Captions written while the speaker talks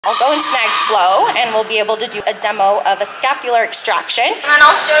I'll go and snag Flo and we'll be able to do a demo of a scapular extraction. And then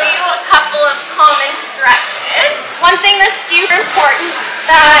I'll show you a couple of common stretches. One thing that's super important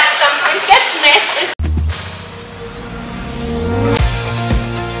that sometimes gets missed is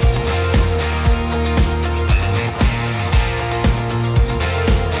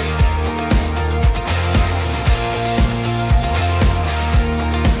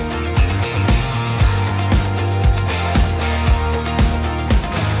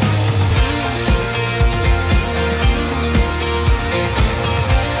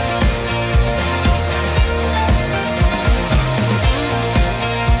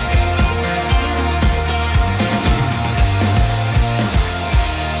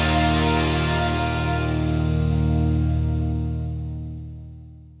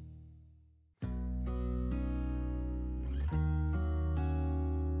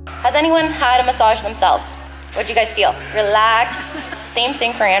Has anyone had a massage themselves? What'd you guys feel? Relaxed? Same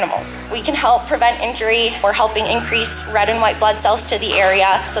thing for animals. We can help prevent injury. We're helping increase red and white blood cells to the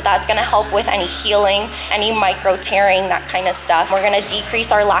area, so that's gonna help with any healing, any micro tearing, that kind of stuff. We're gonna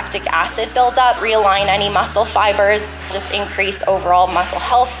decrease our lactic acid buildup, realign any muscle fibers, just increase overall muscle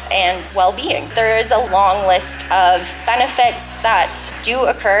health and well-being. There is a long list of benefits that do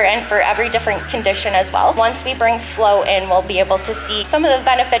occur, and for every different condition as well. Once we bring Flo in, we'll be able to see some of the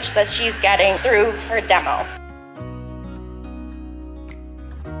benefits that she's getting through her demo.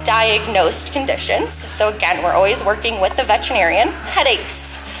 Diagnosed conditions. So again, we're always working with the veterinarian.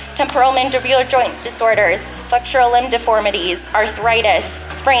 Headaches, temporal mandibular joint disorders, flexural limb deformities, arthritis,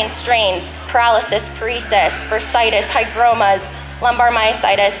 sprains, strains, paralysis, paresis, bursitis, hygromas, lumbar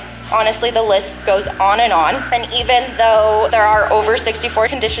myositis. Honestly, the list goes on. And even though there are over 64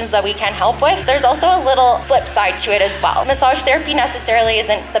 conditions that we can help with, there's also a little flip side to it as well. Massage therapy necessarily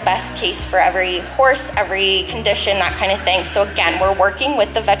isn't the best case for every horse, every condition, that kind of thing. So again, we're working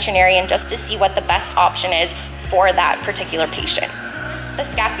with the veterinarian just to see what the best option is for that particular patient. The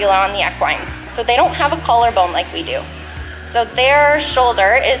scapula on the equines. So they don't have a collarbone like we do. So their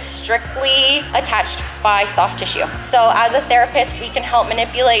shoulder is strictly attached by soft tissue. So as a therapist, we can help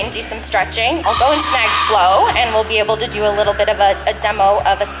manipulate and do some stretching. I'll go and snag Flo and we'll be able to do a little bit of a demo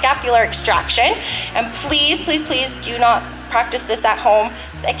of a scapular extraction. And please, please, please do not practice this at home.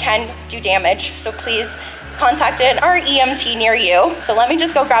 It can do damage. So please contact our EMT near you. So let me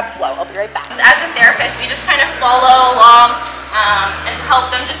just go grab Flo. I'll be right back. As a therapist, we just kind of follow along and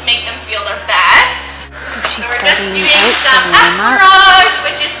help them just make them feel their best. So she's we're starting just doing out some massage,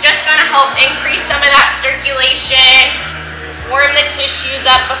 which is just going to help increase some of that circulation, warm the tissues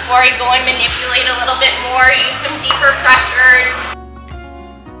up before I go and manipulate a little bit more, use some deeper pressures.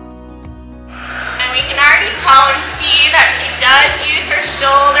 And we can already tell and see that she does use her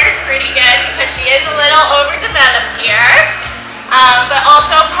shoulders pretty good because she is a little overdeveloped here. But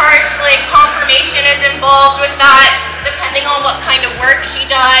also partially conformation is involved with that, depending on what kind of work she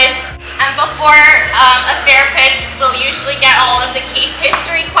does. And before a therapist will usually get all of the case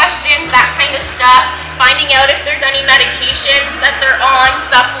history questions, that kind of stuff, finding out if there's any medications that they're on,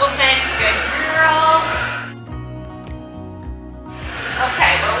 supplements. Good girl.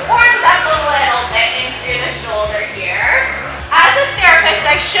 Okay, we're warmed up a little bit in through the shoulder here. As a therapist,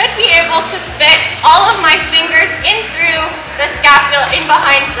 I should be able to fit all of my fingers in through the scapula, in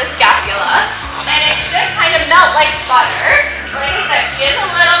behind the scapula, and it should kind of melt like butter. Like I said, she is a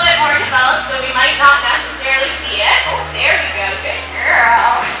little bit more developed, so we might not necessarily see it. Oh, there we go, good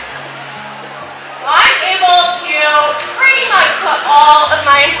girl. So I'm able to pretty much put all of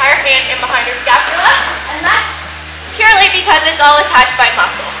my entire hand in behind her scapula, and that's purely because it's all attached by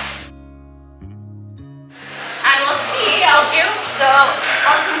muscle. And we'll see, I'll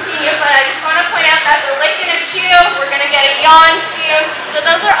continue, but I just want to point out that the lick and a chew, we're going to get a yawn soon. So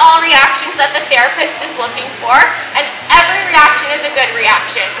those are all reactions that the therapist is looking for, and every reaction is a good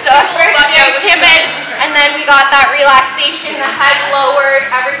reaction. So if we're timid, and then we got that relaxation, the head lowered,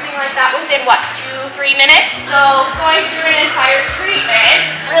 everything like that within what, 2-3 minutes? So going through an entire treatment,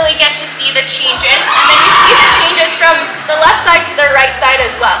 really get to see the changes, and then you see the changes from the left side to the right side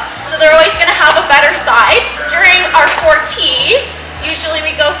as well. So they're always going to have a better side. During our 4 T's, usually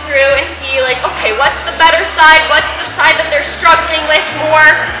we go through and see like, okay, what's the better side? What's the side that they're struggling with more?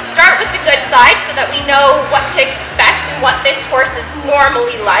 Start with the good side so that we know what to expect and what this horse is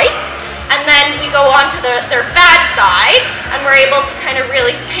normally like. And then we go on to their bad side, and we're able to kind of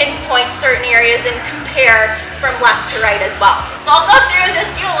really pinpoint certain areas and compare from left to right as well. So I'll go through and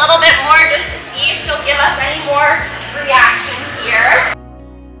just do a little bit more just to see if she'll give us any more reactions here.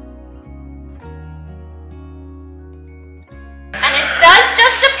 And it does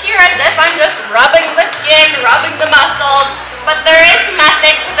just appear as if I'm just rubbing the skin, rubbing the muscles, but there is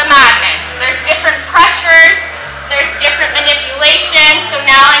method to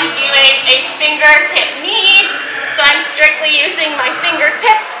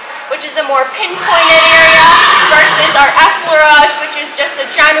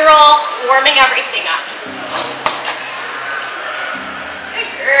general warming everything up.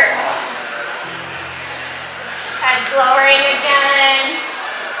 Good girl. Head's lowering again.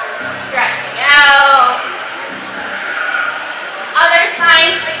 Stretching out. Other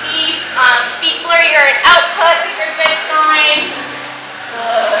signs for the fecal urine output, these are good signs.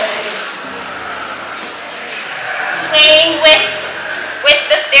 Good. Swaying with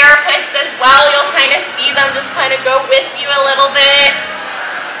the therapist as well. You'll kind of see them just kind of go with you a little bit.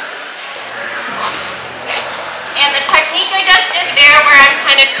 And the technique I just did there where I'm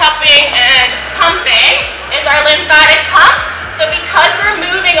kind of cupping and pumping is our lymphatic pump. So because we're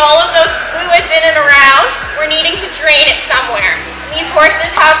moving all of those fluids in and around, we're needing to drain it somewhere. These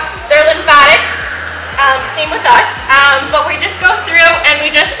horses have their lymphatics, same with us, but we just go through and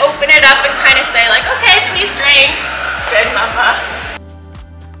we just open it up and kind of say like, okay, please drain. Good mama.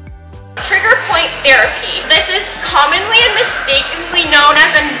 Trigger point therapy. This is commonly and mistakenly known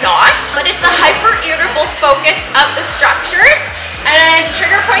as a knot, but it's the hyper-irritable focus of the structures. And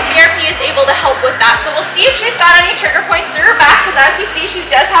trigger point therapy is able to help with that. So we'll see if she's got any trigger points through her back, because as we see, she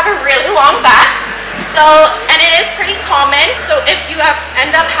does have a really long back. So, and it is pretty common. So if you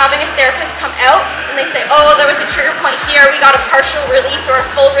end up having a therapist come out and they say, oh, there was a trigger point here, we got a partial release or a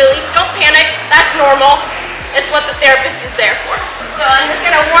full release, don't panic, that's normal. It's what the therapist is there for. So I'm just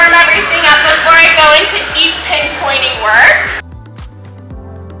gonna warm everything up before I go into deep pinpointing work.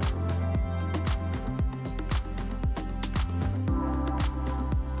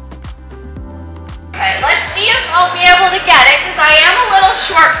 Okay, let's see if I'll be able to get it, because I am a little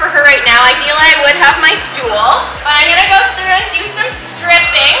short for her right now. Ideally, I would have my stool, but I'm gonna go through and do some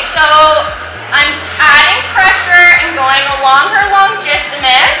stripping. So I'm adding pressure and going along her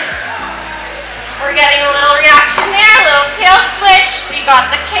longissimus. We're getting a little reaction there, a little tail switch. We got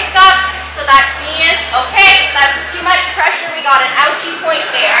the kick up, so that to me is, okay, that's too much pressure. We got an ouchie point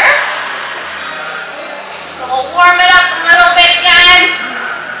there. So we'll warm it up a little bit again.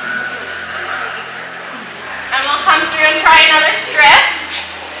 And we'll come through and try another strip.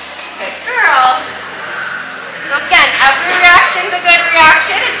 Good girls. So again, every reaction's a good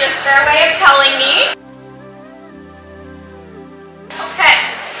reaction. It's just their way of telling me. Okay,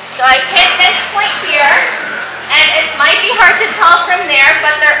 so I've hit this point here, and it might be hard to tell from there,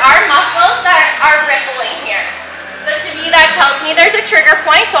 but there are muscles that are rippling here. So to me, that tells me there's a trigger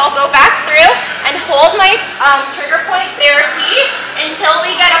point, so I'll go back through and hold my trigger point therapy until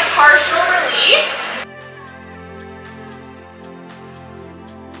we get a partial release.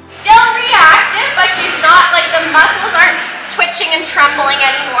 Still reactive, but she's not, like, the muscles aren't twitching and trembling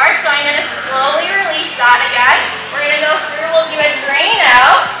anymore, so I'm going to slowly release that again. We're going to go through, we'll do a drain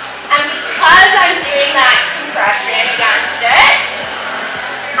out, and because I'm doing that compression against it,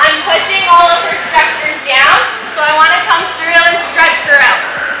 I'm pushing all of her structures down, so I want to come through and stretch her out.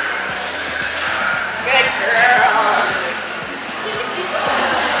 Good girl.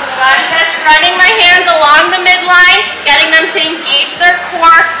 So I'm just running my hands along the midline, getting them to engage their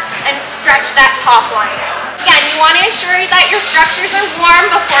core and stretch that top line out. Again, you want to ensure that your structures are warm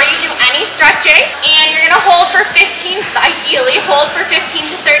before you do any stretching, and you're going to hold for 15, ideally hold for 15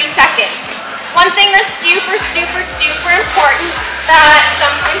 to 30 seconds. One thing that's super, super duper important that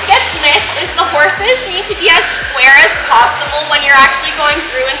sometimes gets missed is the horses need to be as square as possible when you're actually going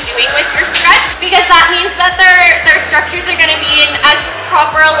through and doing with your stretch, because that means that their structures are going to be in as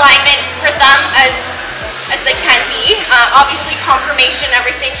proper alignment for them as they can be. Obviously conformation,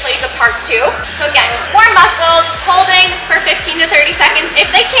 everything plays a part too. So again, warm muscles, holding for 15 to 30 seconds.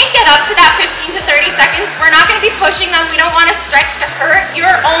 If they can't get up to that 15 to 30 seconds, we're not going to be pushing them. We don't want to stretch to hurt. Your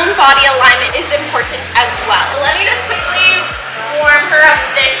own body alignment is important as well. So let me just quickly warm her up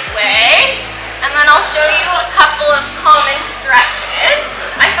this way, and then I'll show you a couple of common stretches.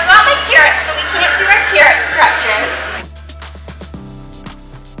 I forgot my carrots, so we can't do our carrot stretches.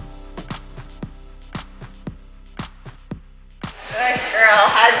 Good girl,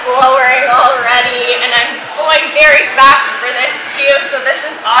 head's lowering already, and I'm going very fast for this too, so this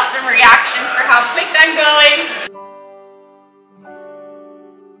is awesome reactions for how quick I'm going.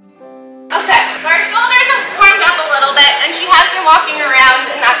 Okay, so our shoulders are warmed up a little bit, and she has been walking around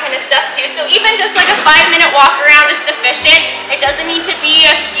and that kind of stuff too, so even just like a 5-minute walk around is sufficient. It doesn't need to be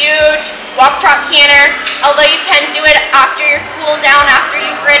a huge walk, trot, canter, although you can do it after your cool down, after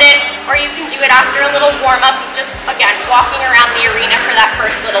you've ridden, or you can do it after a little warm up, just again walking around the arena for that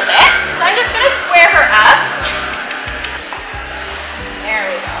first little bit. So I'm just going to square her up. There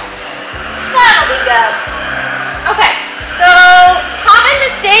we go. That'll be good. Okay, so common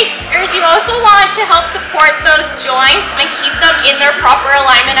mistakes is you also want to help support those joints and keep them in their proper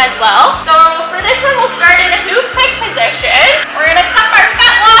alignment as well. So for this one, we'll start in a hoof peg position. We're going to cup our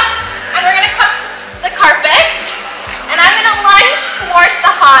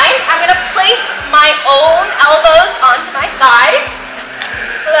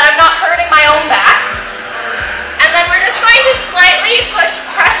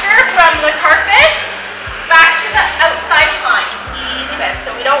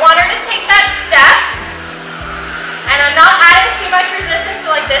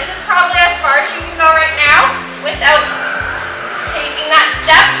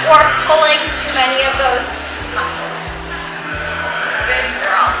many of those muscles. Good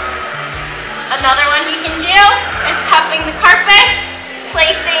girl. Another one we can do is cupping the carpus,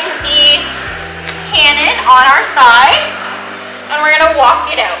 placing the cannon on our thigh, and we're gonna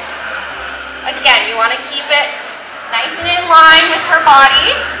walk it out. Again, you wanna keep it nice and in line with her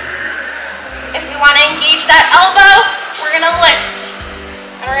body. If we wanna engage that elbow, we're gonna lift,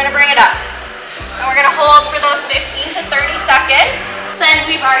 and we're gonna bring it up. And we're gonna hold for those 15 to 30 seconds. Then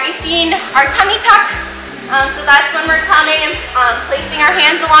we've already seen our tummy tuck. So that's when we're coming and placing our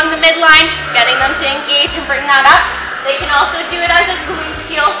hands along the midline, getting them to engage and bring that up. They can also do it as a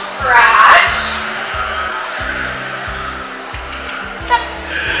gluteal scratch.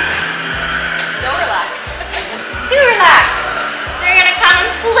 So relaxed. Too relaxed. So you're gonna come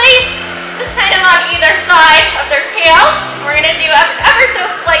and place just kind of on either side of their tail. We're gonna do an ever so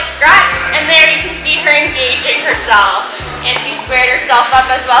slight scratch, and there you can see her engaging herself. And she squared herself up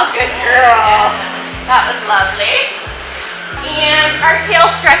as well. Good girl. That was lovely. And our tail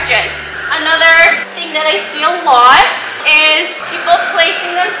stretches. Another thing that I see a lot is people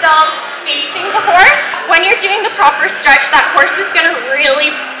placing themselves facing the horse. When you're doing the proper stretch, that horse is gonna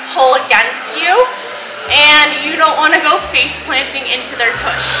really pull against you, and you don't wanna go face planting into their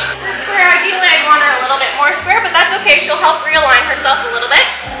tush. Where ideally I'd want her a little bit more square, but that's okay. She'll help realign herself a little bit.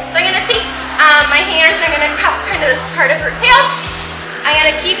 So I'm gonna take my hands, I'm gonna cup kind of part of her tail. I'm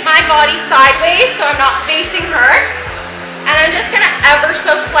gonna keep my body sideways so I'm not facing her. And I'm just gonna ever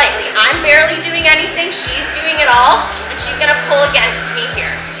so slightly, I'm barely doing anything, she's doing it all, and she's gonna pull against me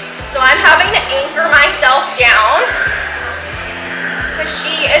here. So I'm having to anchor myself down because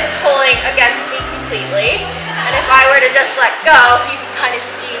she is pulling against me completely. And if I were to just let go, you can kind of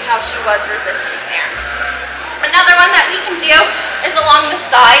see how she was resisting there. Another one that we can do is along the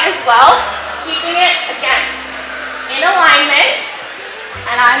side as well, keeping it, again, in alignment.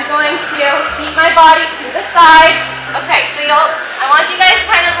 And I'm going to keep my body to the side. Okay, so I want you guys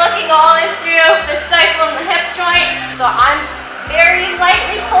kind of looking all in through the stifle and the hip joint. So I'm very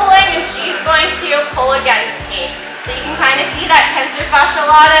lightly pulling, and she's going to pull against me. So you can kind of see that tensor fascia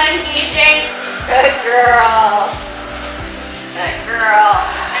lata engaging. Good girl. Good girl.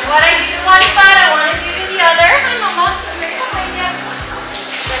 And what I do to one side, I want to do to the other. Hi, Mama. I'm right behind you.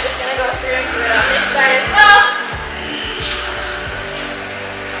 So I'm just going to go through and do it on this side as well.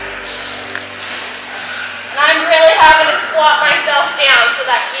 And I'm really having to squat myself down so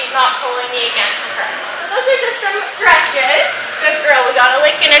that she's not pulling me against her. So those are just some stretches. Good girl. We got a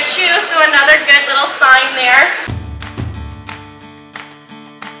lick and a chew, so another good little sign there.